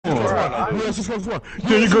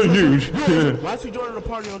you good news. Why is he joining the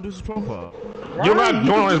party on Deuce's profile? You're not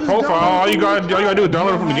joining his profile. All you gotta do is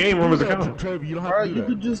download it from the game from his account. You don't have to do that. You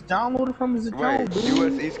could just download it from his account. Wait,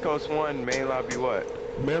 US East Coast 1, main lobby what?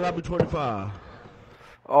 Main lobby 25.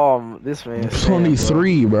 This man.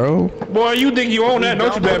 23, bro. Boy, you think you own that,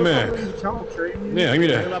 don't you, Batman? Yeah, give me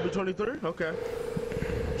that. Main lobby 23? Okay.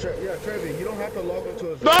 Yeah, Trevi, you don't have to log into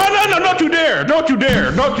his... No, don't you dare! Don't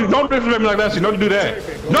disrespect me like that, don't do that.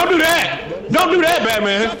 Don't do that! Don't do that,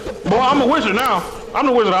 Batman! Boy, I'm a wizard now. I'm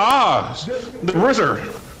the Wizard of Oz. The Wizard.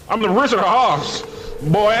 I'm the Wizard of Oz.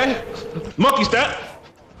 Boy. Monkey step.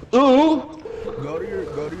 Ooh. Go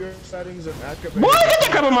to your settings and activate... Boy, get that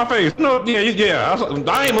crap in my face! No, yeah.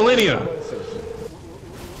 I ain't millennial.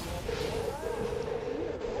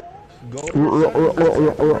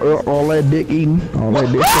 All that dick eating. All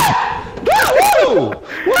that dick eating.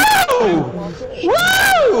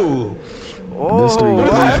 Woo! This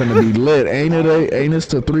 3v3 finna be lit, ain't it? Ain't this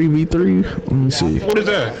the 3v3? Let me see. What is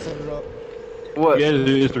that? What? Yeah, it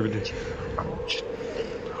is 3v3.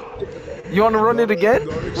 You want to run it again?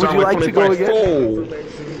 Would you like to go again?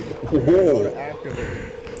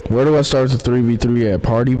 Where do I start the 3v3 at?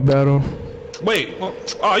 Party battle? Wait, what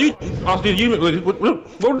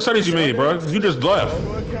settings you made, bro? You just left.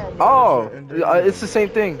 Oh, it's the same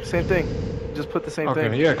thing. Just put the same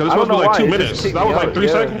thing. Yeah, because it's supposed to be like 2 minutes. That was like 3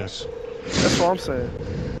 seconds. That's what I'm saying.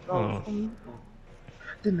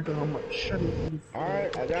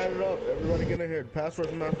 Alright, I got it up. Everybody get in here.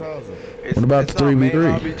 Password 9,000. What about the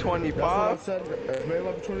 3v3? Lobby 25. Main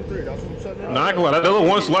lobby 23. That's what I'm saying. Nah, I can lie. That little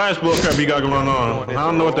one slash bull crap you got going on. I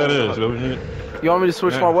don't know what that is. You want me to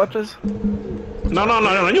switch my weapons? No.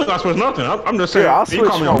 You don't gotta switch nothing. I'm just saying. Yeah, I'll switch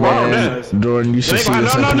my weapons. Jordan, you should see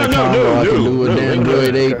this up in the combo. I can do a damn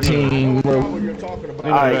good 18, bro.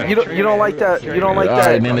 Alright, you don't like that. You don't like that.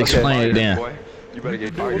 Alright, then explain it then. You better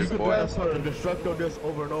get fired, boy. Destructo disc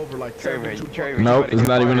over and over like Nope, it's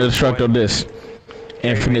not even a destructo disc.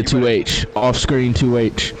 Infinite 2H. Off screen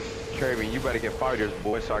 2H. Traven, you better get fired,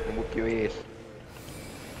 boy, so I can whoop your ass.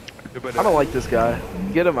 I don't like this guy.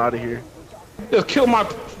 Get him out of here. Just kill my...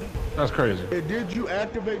 That's crazy. Hey, did you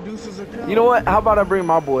activate Deuce's account? You know what? How about I bring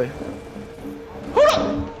my boy? Hold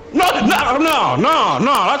up! No, I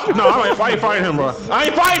ain't fighting him, bro. I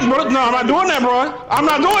ain't fighting, bro. No, I'm not doing that, bro. I'm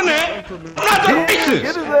not doing that. I'm not the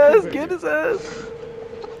racist. Get his ass.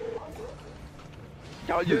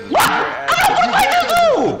 Y'all use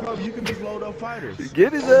You can just load up fighters.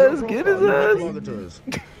 Get his ass.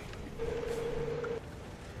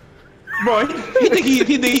 Bro,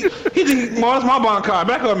 he think well, that's my bond card.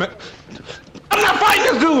 Back up, man. I'm not fighting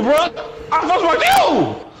this dude, bro. I'm supposed to fight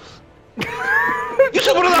you. You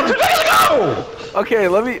should put it up 2 days ago. Okay,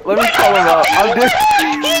 let me call him out. I'm just.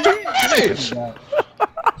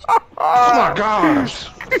 Oh my gosh.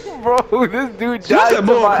 Bro, this dude died to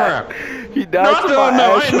my crap. He died to my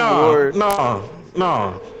action board.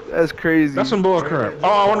 No. That's crazy. That's some bull crap. Oh,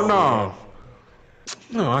 I want to know.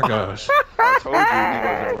 Oh my gosh. I told you he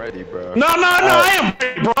wasn't ready, bro. No, I am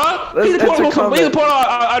ready, bro. He put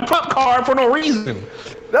a pump card for no reason.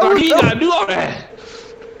 He gotta do all that.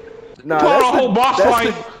 Nah, put on a whole boss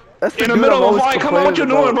fight in the middle of a fight. Come on, what you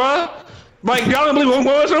doing, bro? Like, y'all don't believe what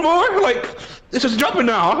was anymore? Like, it's just jumping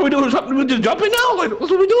now. All we doing is we just jumping now? Like, what's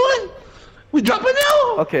what we doing? We jumping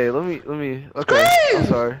now? Okay, let me. Okay, I'm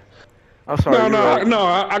sorry. No,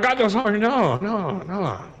 I got this. Sorry, no.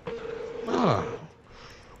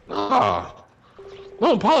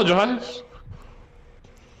 Don't apologize.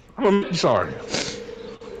 I'm sorry.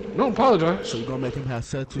 Don't apologize. So you gonna make him have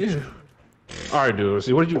sex with you? All right, dude.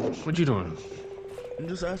 See, what you doing? I'm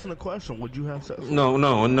just asking a question. Would you have sex? No.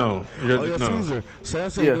 Oh yeah, Caesar.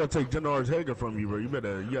 Sansa, you gotta take Jenna Ortega from you, bro. You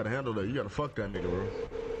gotta handle that. You gotta fuck that nigga, bro.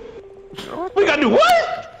 We gotta do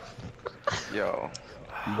what? Yo.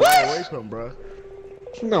 What? Away from, bro.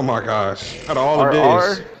 Oh my gosh! Out of all of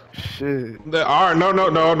this, shit. The R. No.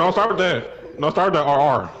 Don't start with that. Don't start with that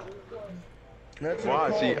RR. Why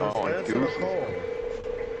is he on Deuce?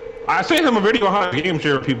 I sent him a video on how to game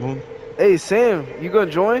share people. Hey Sam, you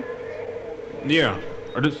gonna join? Yeah.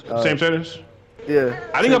 Or just same settings? Yeah.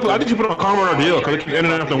 I think you put on combat or deal because it keeps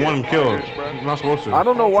ending after one kill. You're not supposed to. I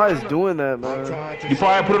don't know why it's doing that, man. You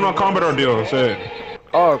probably put it on combat or deal. Say it.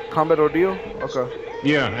 Oh, combat ordeal? Okay.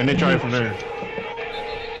 Yeah, and then try it from there.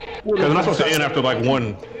 Because it's not supposed to end after like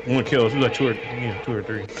one kill. It's like two or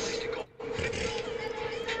three.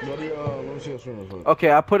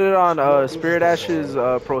 Okay, I put it on Spirit Ashes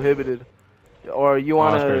Prohibited. Or you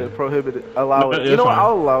wanna prohibit it? Allow it. You know what?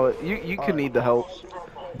 I'll allow it. You can need the help.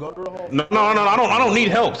 No, I don't need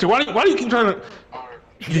help. See, why do you keep trying to?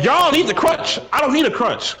 Y'all need the crutch. I don't need a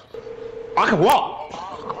crutch. I can walk.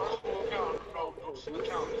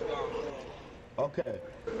 Okay.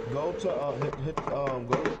 Go to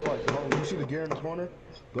go to you see the gear in the corner?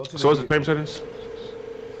 Go to So what's the frame settings?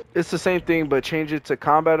 It's the same thing, but change it to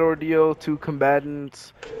combat ordeal, 2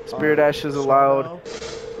 combatants, spirit ashes allowed,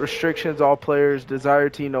 restrictions all players, desire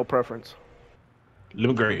T no preference.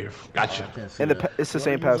 Living grave. Gotcha. And it's the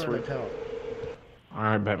same password.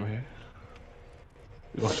 Alright, Batman.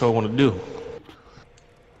 You gonna show what to do.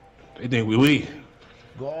 They think we.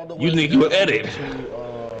 You think you an edit.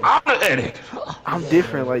 I'm an edit. I'm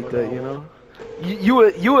different like that, you know?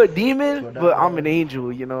 You a demon, but I'm an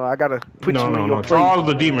angel, you know? I gotta put you in your place. Charles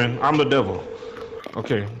the demon, I'm the devil.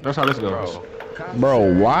 Okay, that's how this goes.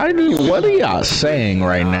 Bro, what are y'all saying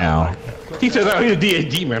right now? He says, oh, he's a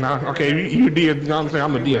DSD, man. Okay, you DSD, you know what I'm saying?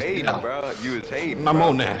 I'm the DSD. Hating, bro. You was hating, I'm bro.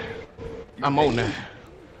 on that. I'm on that.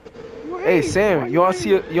 Hey, Sam, you wanna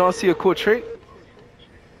see a cool trick?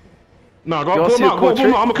 No, go pull him out. Pull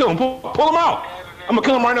him out. I'm gonna kill him. Pull him out. I'm gonna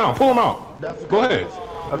kill him right now. Pull him out. Go ahead.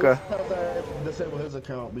 Okay.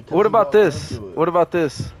 What about this? What about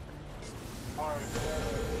this? What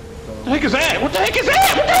the heck is that? What the heck is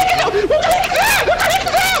that? What the heck is that? What the heck is that? What the heck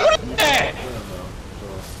is that? What is that?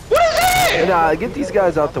 What is that? Nah, get these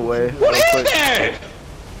guys out the way. What is that?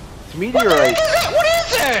 It's meteorites. What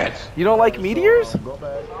is that? You don't like meteors?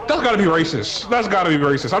 That's gotta be racist. That's gotta be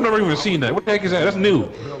racist. I've never even seen that. What the heck is that? That's new.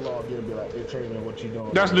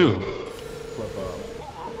 That's new.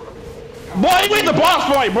 Boy, you ain't the boss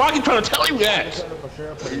fight, bro. I keep trying to tell you that.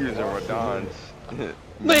 He's using Radon's.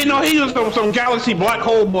 They know he used some galaxy black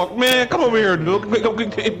hole book. Man, come over here, dude. Go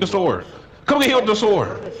get hit with the sword. Come get hit with the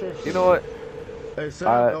sword. You know what? Hey,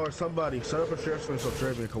 set or somebody set up a share screen so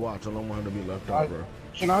Travian can watch. I don't want him to be left out, bro.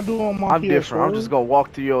 Can I do on my I'm PS4? different. I'm just gonna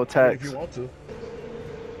walk through your attacks. If you want to.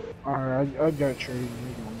 Alright, I got you.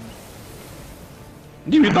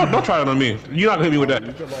 Don't try it on me. You're not gonna hit me with that.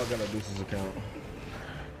 You can log in to Deuce's account.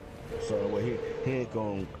 So well, he ain't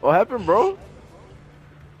going. What happened, bro?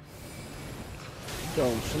 Whoa!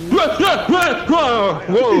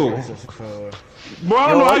 Bro, I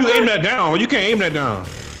don't know how you aim that down. You can't aim that down.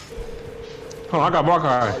 Oh, I got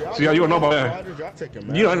Barkai. See, you don't know about that.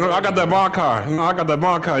 You don't know, I got that Barkai. You know, I got that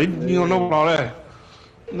Barkai. You don't know about all that.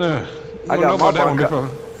 Nah. I got my Barkai.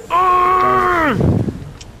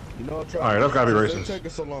 Alright, that's gotta be racist.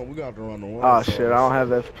 Oh shit, I don't have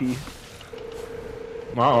FP.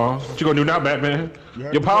 Uh-oh. What you gonna do now, Batman?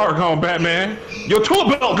 Your power gone, Batman. Your tool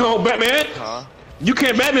belt gone, Batman. Huh? You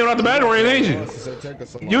can't Batman without the battle range, ain't you?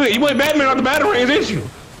 You ain't Batman without the battle range, ain't you?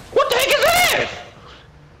 What the heck is that?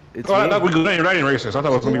 It's I thought that ain't racist. I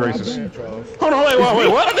thought it was gonna be racist. Hold on, wait,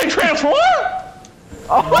 what? Did they transform?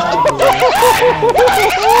 What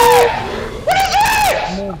is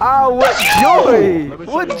that? Ah, what joy!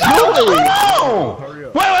 What joy! Hold on!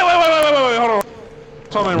 Wait, hold on.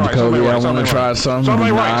 Something right. Kobe, I want to try something.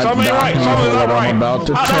 Something right. I'm about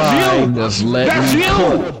to try. Just let That's me you.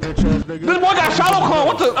 cook. This boy got shadow clone.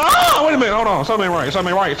 What the? Ah, wait a minute. Hold on. Something ain't right.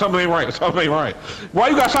 Why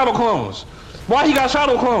you got shadow clones? Why he got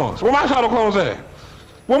shadow clones? Where my shadow clones at?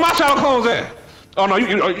 Oh no, you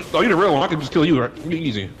the real one. I can just kill you. Right?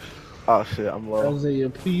 Easy. Oh shit, I'm low. Isaiah,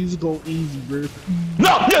 please go easy, bro.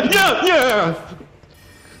 No, yeah.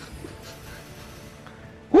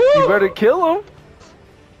 Woo! You better kill him.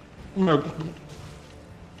 No.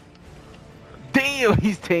 Damn,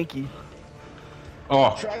 he's tanky.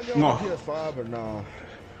 Oh, no. PS5 or nah?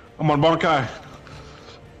 I'm on Barkai.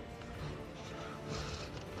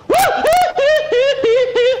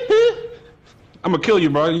 I'm gonna kill you,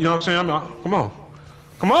 bro. You know what I'm saying?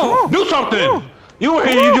 Come on. Do something. You were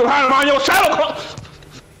here. You hiding behind your shadow.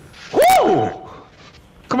 Woo!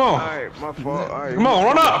 Come on. Alright, my fault. Alright. Come on,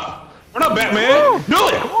 run up, Batman. Do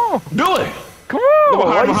it. Come on.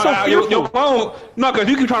 Why you so fearful? Your phone. No, cause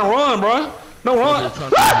you keep trying to run, bro. Don't run.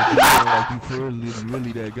 Like you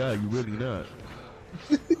really that guy. You really not.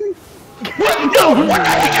 What the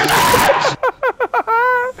heck is that?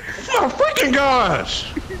 Oh my freaking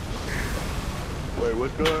gosh. Wait,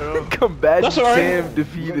 what's going on? Combatant That's all right. Sam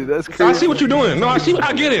defeated. That's crazy. I see what you're doing. No, I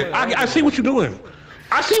get it. I see what you're doing.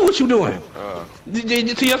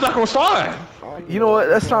 See, that's not gonna slide. You know what?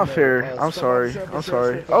 That's not fair. I'm sorry.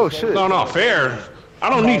 Oh shit. No, fair. I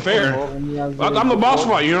don't need fair. I'm the boss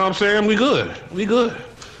fight, you know what I'm saying? We good.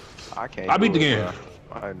 I beat the game.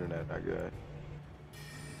 My internet not good.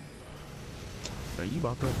 Hey, you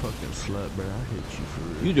about that fucking slut, bro. I hate you for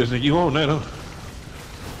real. You just think you own that, huh?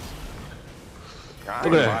 I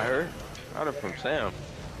Look didn't at buy that. her. I got her from Sam.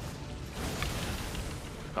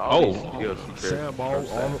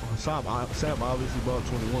 Sam obviously bought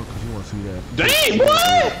 21 because you want to see that. Dang,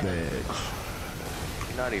 what?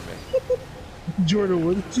 Not even. Jordan,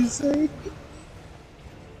 what did you say?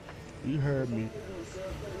 You heard me.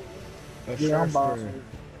 Yeah, I'm about.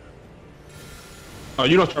 Oh,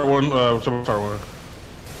 you don't start one. Someone start one.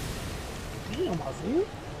 Damn, I see.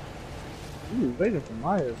 You waiting for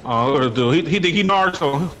my ass. Oh, look at the dude. He think he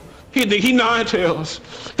Naruto. He think he Nine Tails.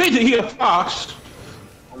 He think he a fox.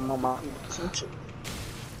 I'm on my.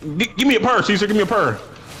 Give me a purr, Caesar. Give me a purr.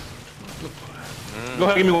 Go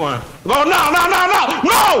ahead, give me one. No, no, no, no, no,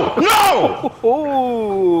 no, no!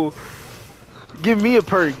 Oh, give me a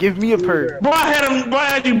purr. Give me a purr. Bro, I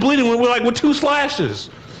had you bleeding with 2 slashes.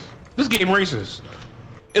 This game racist.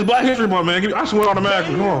 It's Black History Month, man. I swear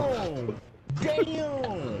automatically. Come on.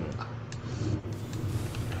 Damn.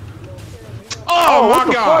 Oh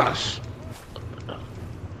my gosh.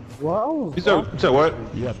 Wow. You said what?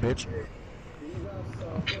 Yeah, bitch.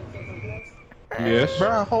 Yes.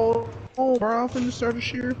 Bro, hold on, bro. I'm finna start a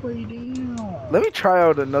share play, damn. Let me try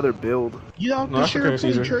out another build. You out No, the that's share okay, play,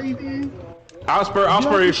 Caesar. Trey, man? I'll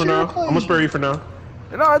spare you for now. I'm gonna spare you for now.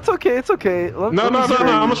 No, it's okay. It's okay. No, I'm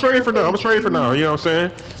gonna spare you for now. I'm gonna spare you for now. You know what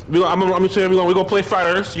I'm saying? I'm saying we're gonna play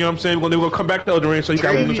fighters. You know what I'm saying? We're gonna come back to Elden Ring, so you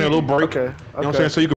got a little break. Okay. You know what I'm saying? So you can